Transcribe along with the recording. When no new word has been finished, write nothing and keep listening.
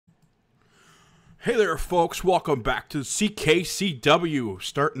Hey there, folks. Welcome back to CKCW.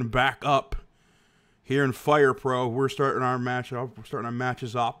 Starting back up here in Fire Pro. We're starting our match off. We're starting our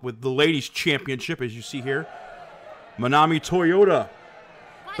matches off with the Ladies Championship, as you see here. Manami Toyota,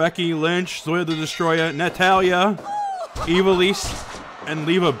 Becky, Lynch, Zoya the Destroya, Natalya, Ivelisse, and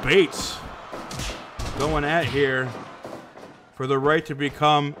Leva Bates going at here for the right to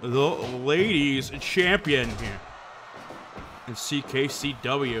become the Ladies Champion here in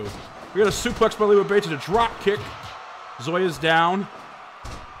CKCW. We got a suplex by Leva Bates and a drop kick. Zoya's down.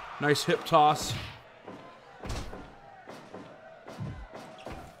 Nice hip toss.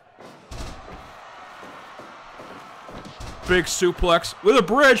 Big suplex with a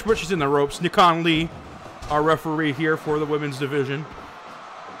bridge, but she's in the ropes. Nikon Lee, our referee here for the women's division.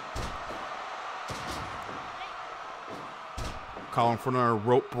 Calling for another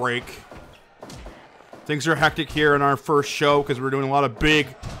rope break. Things are hectic here in our first show because we're doing a lot of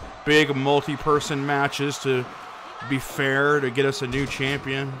big multi-person matches to be fair, to get us a new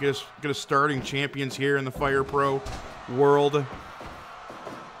champion, get us starting champions here in the Fire Pro world.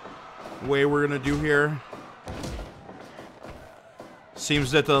 Way we're gonna do here.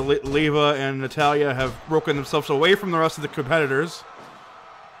 Seems that the Leva and Natalya have broken themselves away from the rest of the competitors.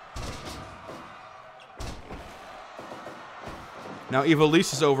 Now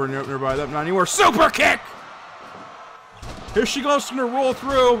Ivelisse is over nearby them, not anymore. Super kick! Here she goes, gonna roll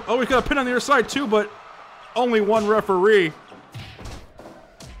through. Oh, we got a pin on the other side too, but only one referee.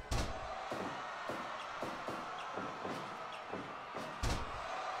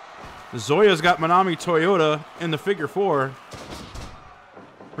 Zoya's got Manami Toyota in the figure four.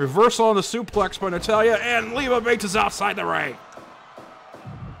 Reversal on the suplex by Natalya, and Leva Bates is outside the ring.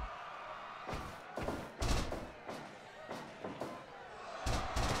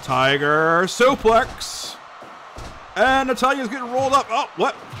 Tiger suplex. And Natalya's getting rolled up. Oh,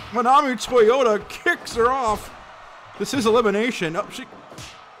 what? Manami Toyota kicks her off. This is elimination. Oh, she,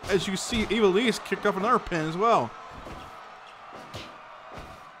 as you see, Ivelisse kicked off another pin as well.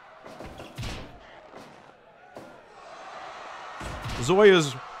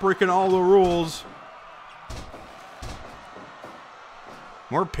 Zoya's breaking all the rules.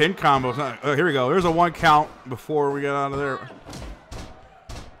 More pin combos. Oh, here we go. There's a 1 count before we get out of there.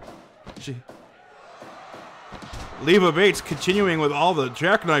 Leva Bates continuing with all the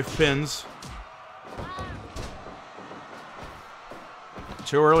jackknife pins.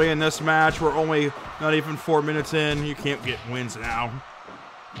 Too early in this match. We're only not even 4 minutes in. You can't get wins now.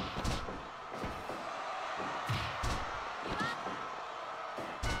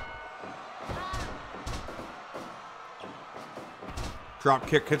 Drop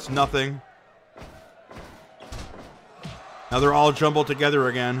kick hits nothing. Now they're all jumbled together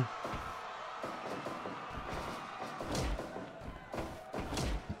again.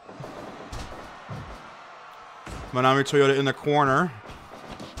 Manami Toyota in the corner.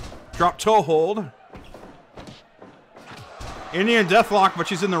 Drop toe hold. Indian Deathlock, but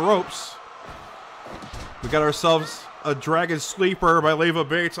she's in the ropes. We got ourselves a Dragon Sleeper by Leva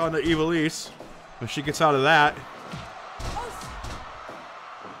Bates on the Ivelisse. If she gets out of that.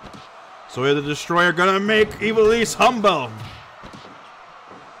 Zoya the Destroyer gonna make Ivelisse humble.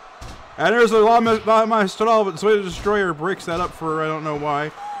 And there's a lot of Maestral, but Zoya the Destroyer breaks that up for I don't know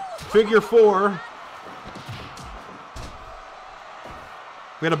why. Figure four.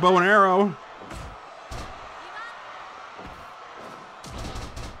 We got a bow and arrow.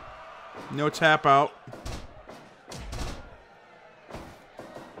 No tap out.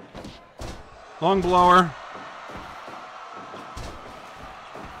 Long blower.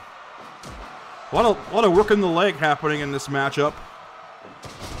 A lot of work in the leg happening in this matchup.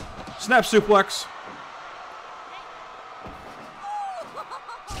 Snap suplex.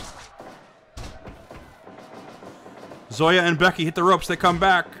 Zoya and Becky hit the ropes. They come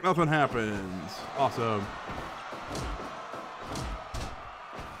back. Nothing happens. Awesome.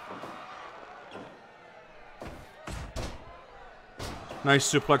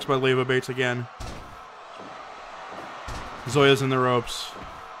 Nice suplex by Leva Bates again. Zoya's in the ropes.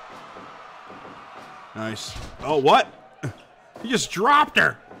 Nice. Oh, what? He just dropped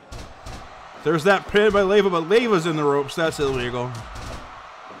her. There's that pin by Leva, but Leva's in the ropes. That's illegal.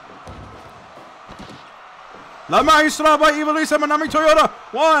 La Maestra by Ivelisse and Manami Toyota.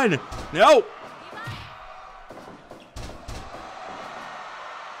 1. No.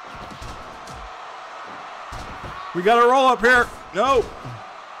 We got a roll up here. No.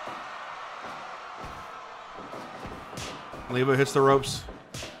 Leva hits the ropes.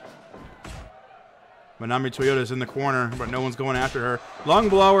 Manami Toyota is in the corner, but no one's going after her. Long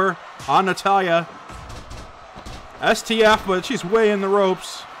blower on Natalya. STF, but she's way in the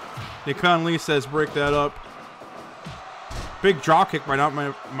ropes. Nikonlee says break that up. Big drop kick by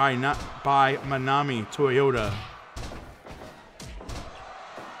Manami Toyota.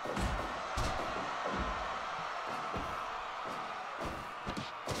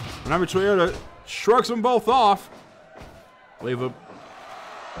 Manami Toyota shrugs them both off. Leva.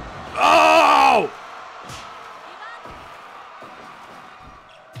 Oh!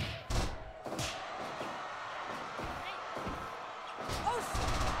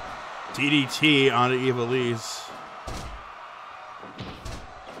 DDT on Ivelisse.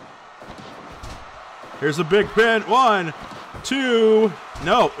 Here's a big pin. 1, 2.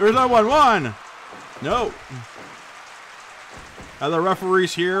 No, there's no 1. No. The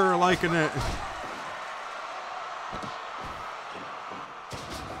referees here are liking it.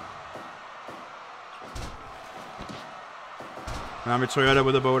 Manami Toyota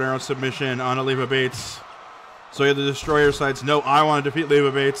with a bow and arrow submission on Leva Bates. Zoya the Destroyer decides, no, I want to defeat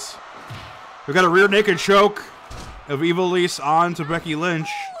Leva Bates. We've got a rear naked choke of Ivelisse on to Becky Lynch.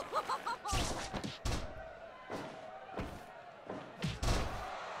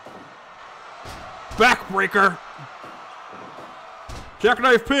 Backbreaker.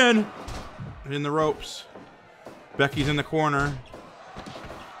 Jackknife pin. In the ropes. Becky's in the corner.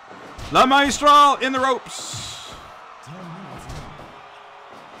 La Maestral in the ropes.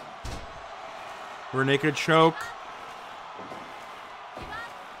 Rear naked choke.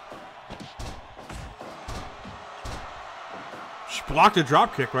 She blocked a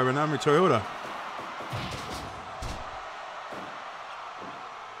drop kick by Manami Toyota.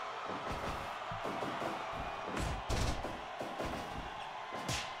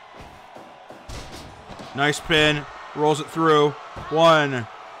 Nice pin. Rolls it through. 1,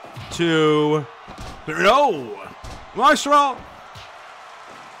 2, 3. No! Maestro!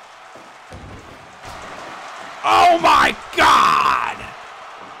 Oh my God!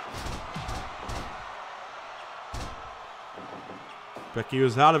 Becky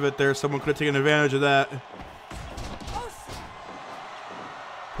was out of it there. Someone could have taken advantage of that.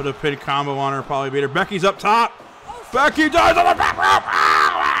 Put a pin combo on her, probably beat her. Becky's up top. Becky dies on the back rope.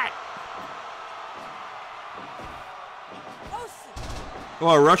 Oh,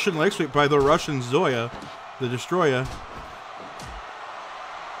 a Russian leg sweep by the Russian Zoya, the Destroya.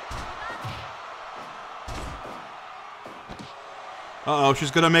 Uh-oh, she's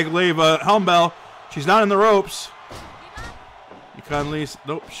going to make Leva helm bell. She's not in the ropes. Nikonlee,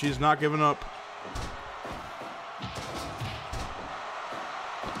 nope, she's not giving up.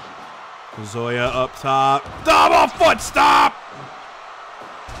 Zoya up top. Double foot stop!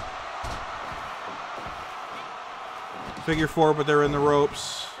 Figure 4, but they're in the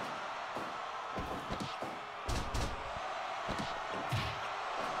ropes.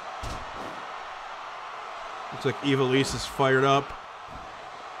 Looks like Ivelisse is fired up.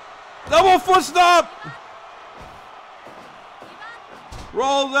 Double foot stop!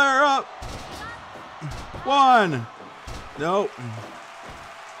 Roll there up. 1. Nope.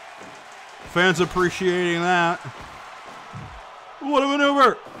 Fans appreciating that. What a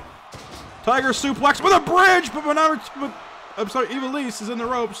maneuver! Tiger suplex with a bridge, but I'm sorry, Ivelisse is in the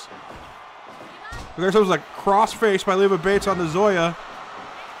ropes. There's something like cross-face by Leva Bates on the Zoya.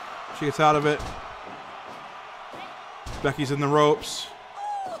 She gets out of it. Becky's in the ropes.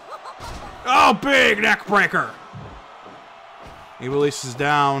 Oh, big neck breaker. Ivelisse is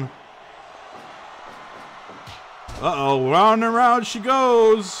down. Uh-oh, round and round she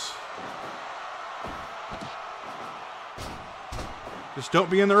goes. Just don't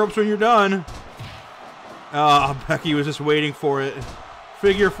be in the ropes when you're done. Becky was just waiting for it.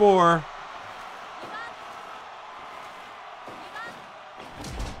 Figure 4.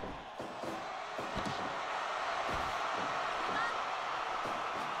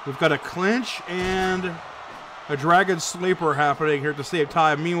 We've got a clinch and a dragon sleeper happening here to save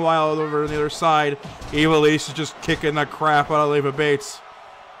time. Meanwhile, over on the other side, Ivelisse is just kicking the crap out of Leva Bates.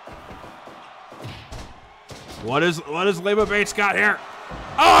 What is Leva Bates got here?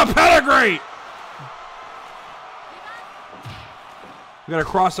 Oh, a pedigree! We got a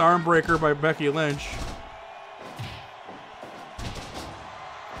cross arm breaker by Becky Lynch.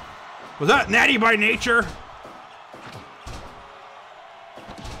 Was that Natty by nature?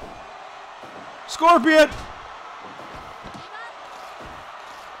 Scorpion!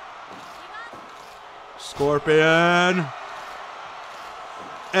 Scorpion!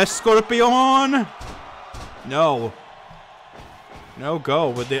 Escorpion! No. No go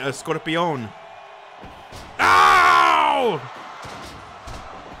with the Escorpion. Ow!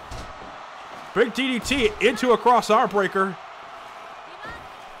 Big DDT into a cross arm breaker.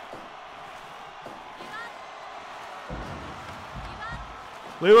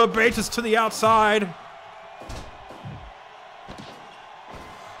 Leva Bates is to the outside.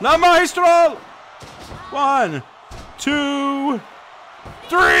 La Maestro! 1, 2,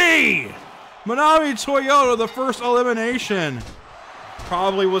 3! Manami Toyota, the first elimination.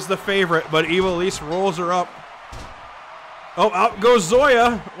 Probably was the favorite, but Ivelisse rolls her up. Oh, out goes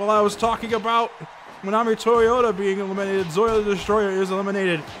Zoya. While I was talking about Manami Toyota being eliminated, Zoya the Destroyer is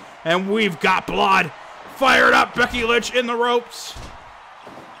eliminated. And we've got blood. Fired up, Becky Lynch in the ropes.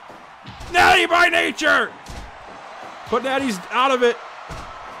 Natty by nature! But Natty's out of it.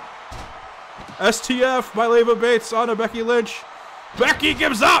 STF by Leva Bates onto Becky Lynch. Becky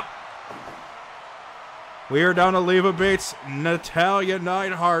gives up! We are down to Leva Bates, Natalya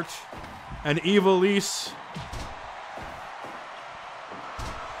Neidhart, and Ivelisse.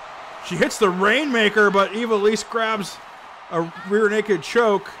 She hits the Rainmaker, but Ivelisse grabs a rear naked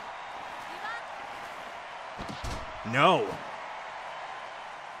choke. No.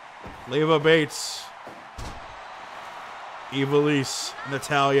 Leva Bates. Ivelisse.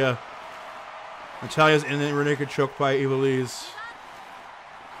 Natalya. Natalya's in the rear naked choke by Ivelisse.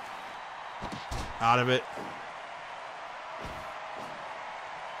 Out of it.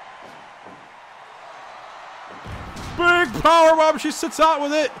 Big powerbomb. She sits out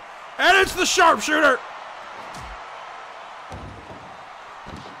with it. And it's the sharpshooter.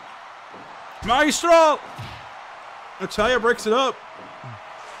 Maestro. Natalya breaks it up.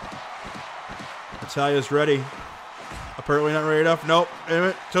 Natalya's ready. Apparently not ready enough. Nope.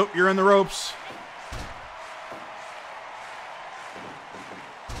 Nope. You're in the ropes.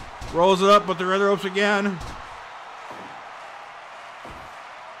 Rolls it up, but they're in the ropes again.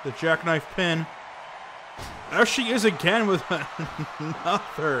 The jackknife pin. There she is again with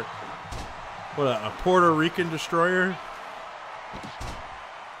another. What, a Puerto Rican destroyer?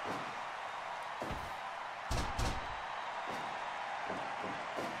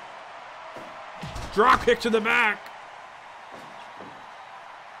 Drop kick to the back.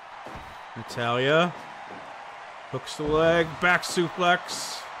 Natalya hooks the leg, back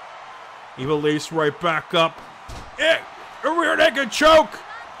suplex. Ivelisse right back up. A rear naked choke.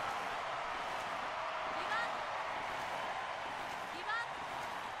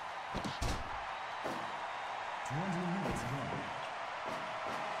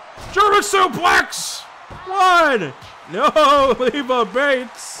 German suplex. 1. No, Leva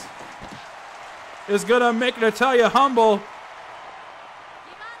Bates is gonna make Natalya humble.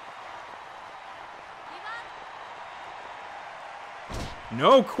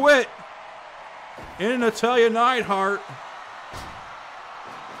 No quit. In Natalya Neidhart.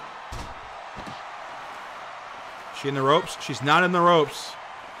 She in the ropes? She's not in the ropes.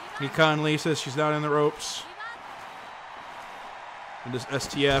 Nikon Lee says she's not in the ropes. And this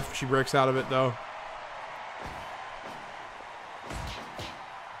STF, she breaks out of it though.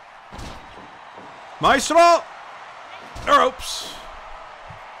 Maestro! The ropes.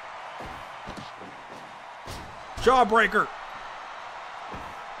 Jawbreaker.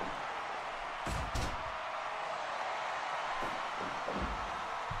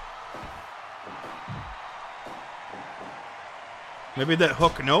 Maybe that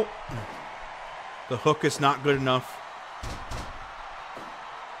hook, nope. The hook is not good enough.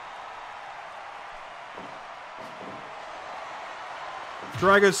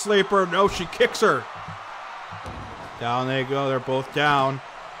 Dragon Sleeper, no, she kicks her. Down they go, they're both down.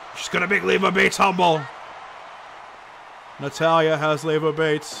 She's gonna make Leva Bates humble. Natalya has Leva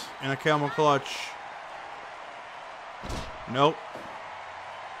Bates in a camel clutch. Nope.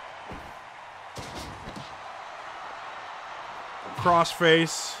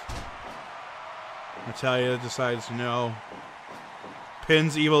 Crossface. Natalya decides no.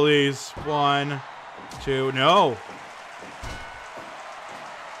 Pins Ivelisse. 1, 2, no.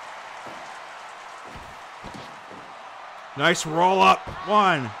 Nice roll up.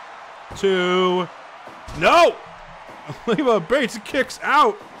 1, 2, no. Leva Bates kicks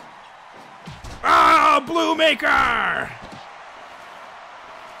out. Ah, Blue Maker.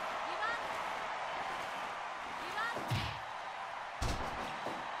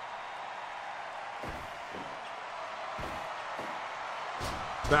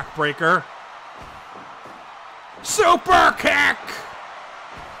 Backbreaker. Super kick.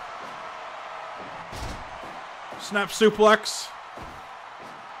 Snap suplex.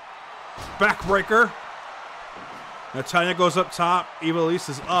 Backbreaker. Natalya goes up top. Ivelisse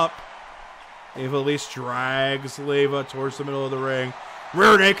is up. Ivelisse drags Leva towards the middle of the ring.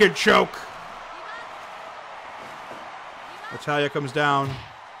 Rear naked choke. Natalya comes down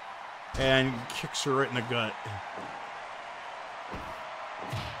and kicks her right in the gut.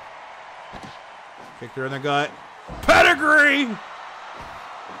 Kicked her in the gut. Pedigree!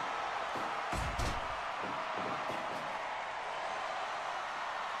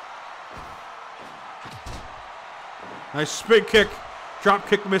 Nice spin kick. Drop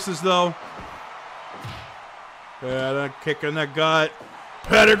kick misses, though. Yeah, that kick in the gut.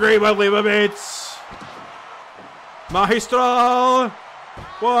 Pedigree by Leva Bates. Magistral.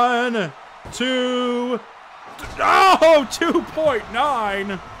 1, 2. Oh,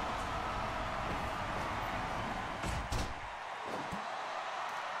 2.9.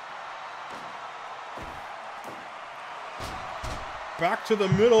 Back to the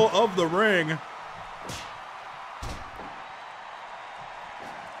middle of the ring.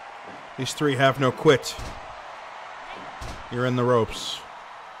 These three have no quit. You're in the ropes.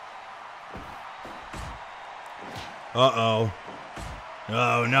 Uh-oh.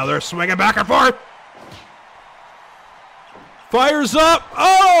 Oh, now they're swinging back and forth. Fires up.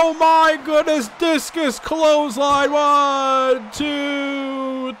 Oh, my goodness. Discus clothesline. 1,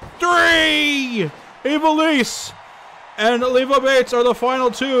 2, 3. Ivelisse and Leva Bates are the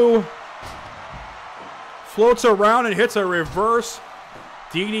final two. Floats around and hits a reverse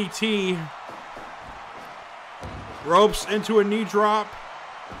DDT. Ropes into a knee drop.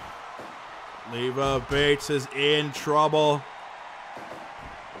 Leva Bates is in trouble.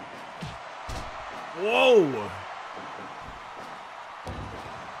 Whoa!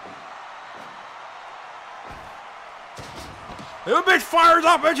 Leva Bates fires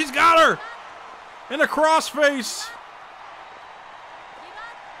up and she's got her in the crossface.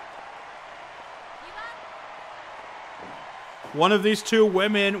 One of these two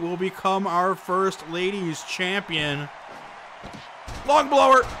women will become our first ladies champion. Long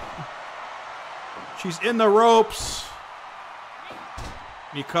blower. She's in the ropes.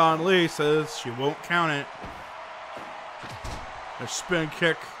 Mikan Lee says she won't count it. A spin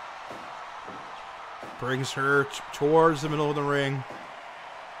kick brings her towards the middle of the ring.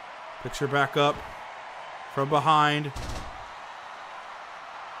 Picks her back up from behind.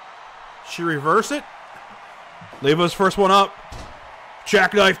 She reverse it. Leva's first one up.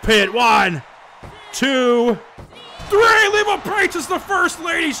 Jackknife pin. 1, 2, 3. Leva Bates is the first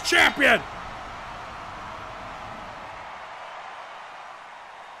ladies champion.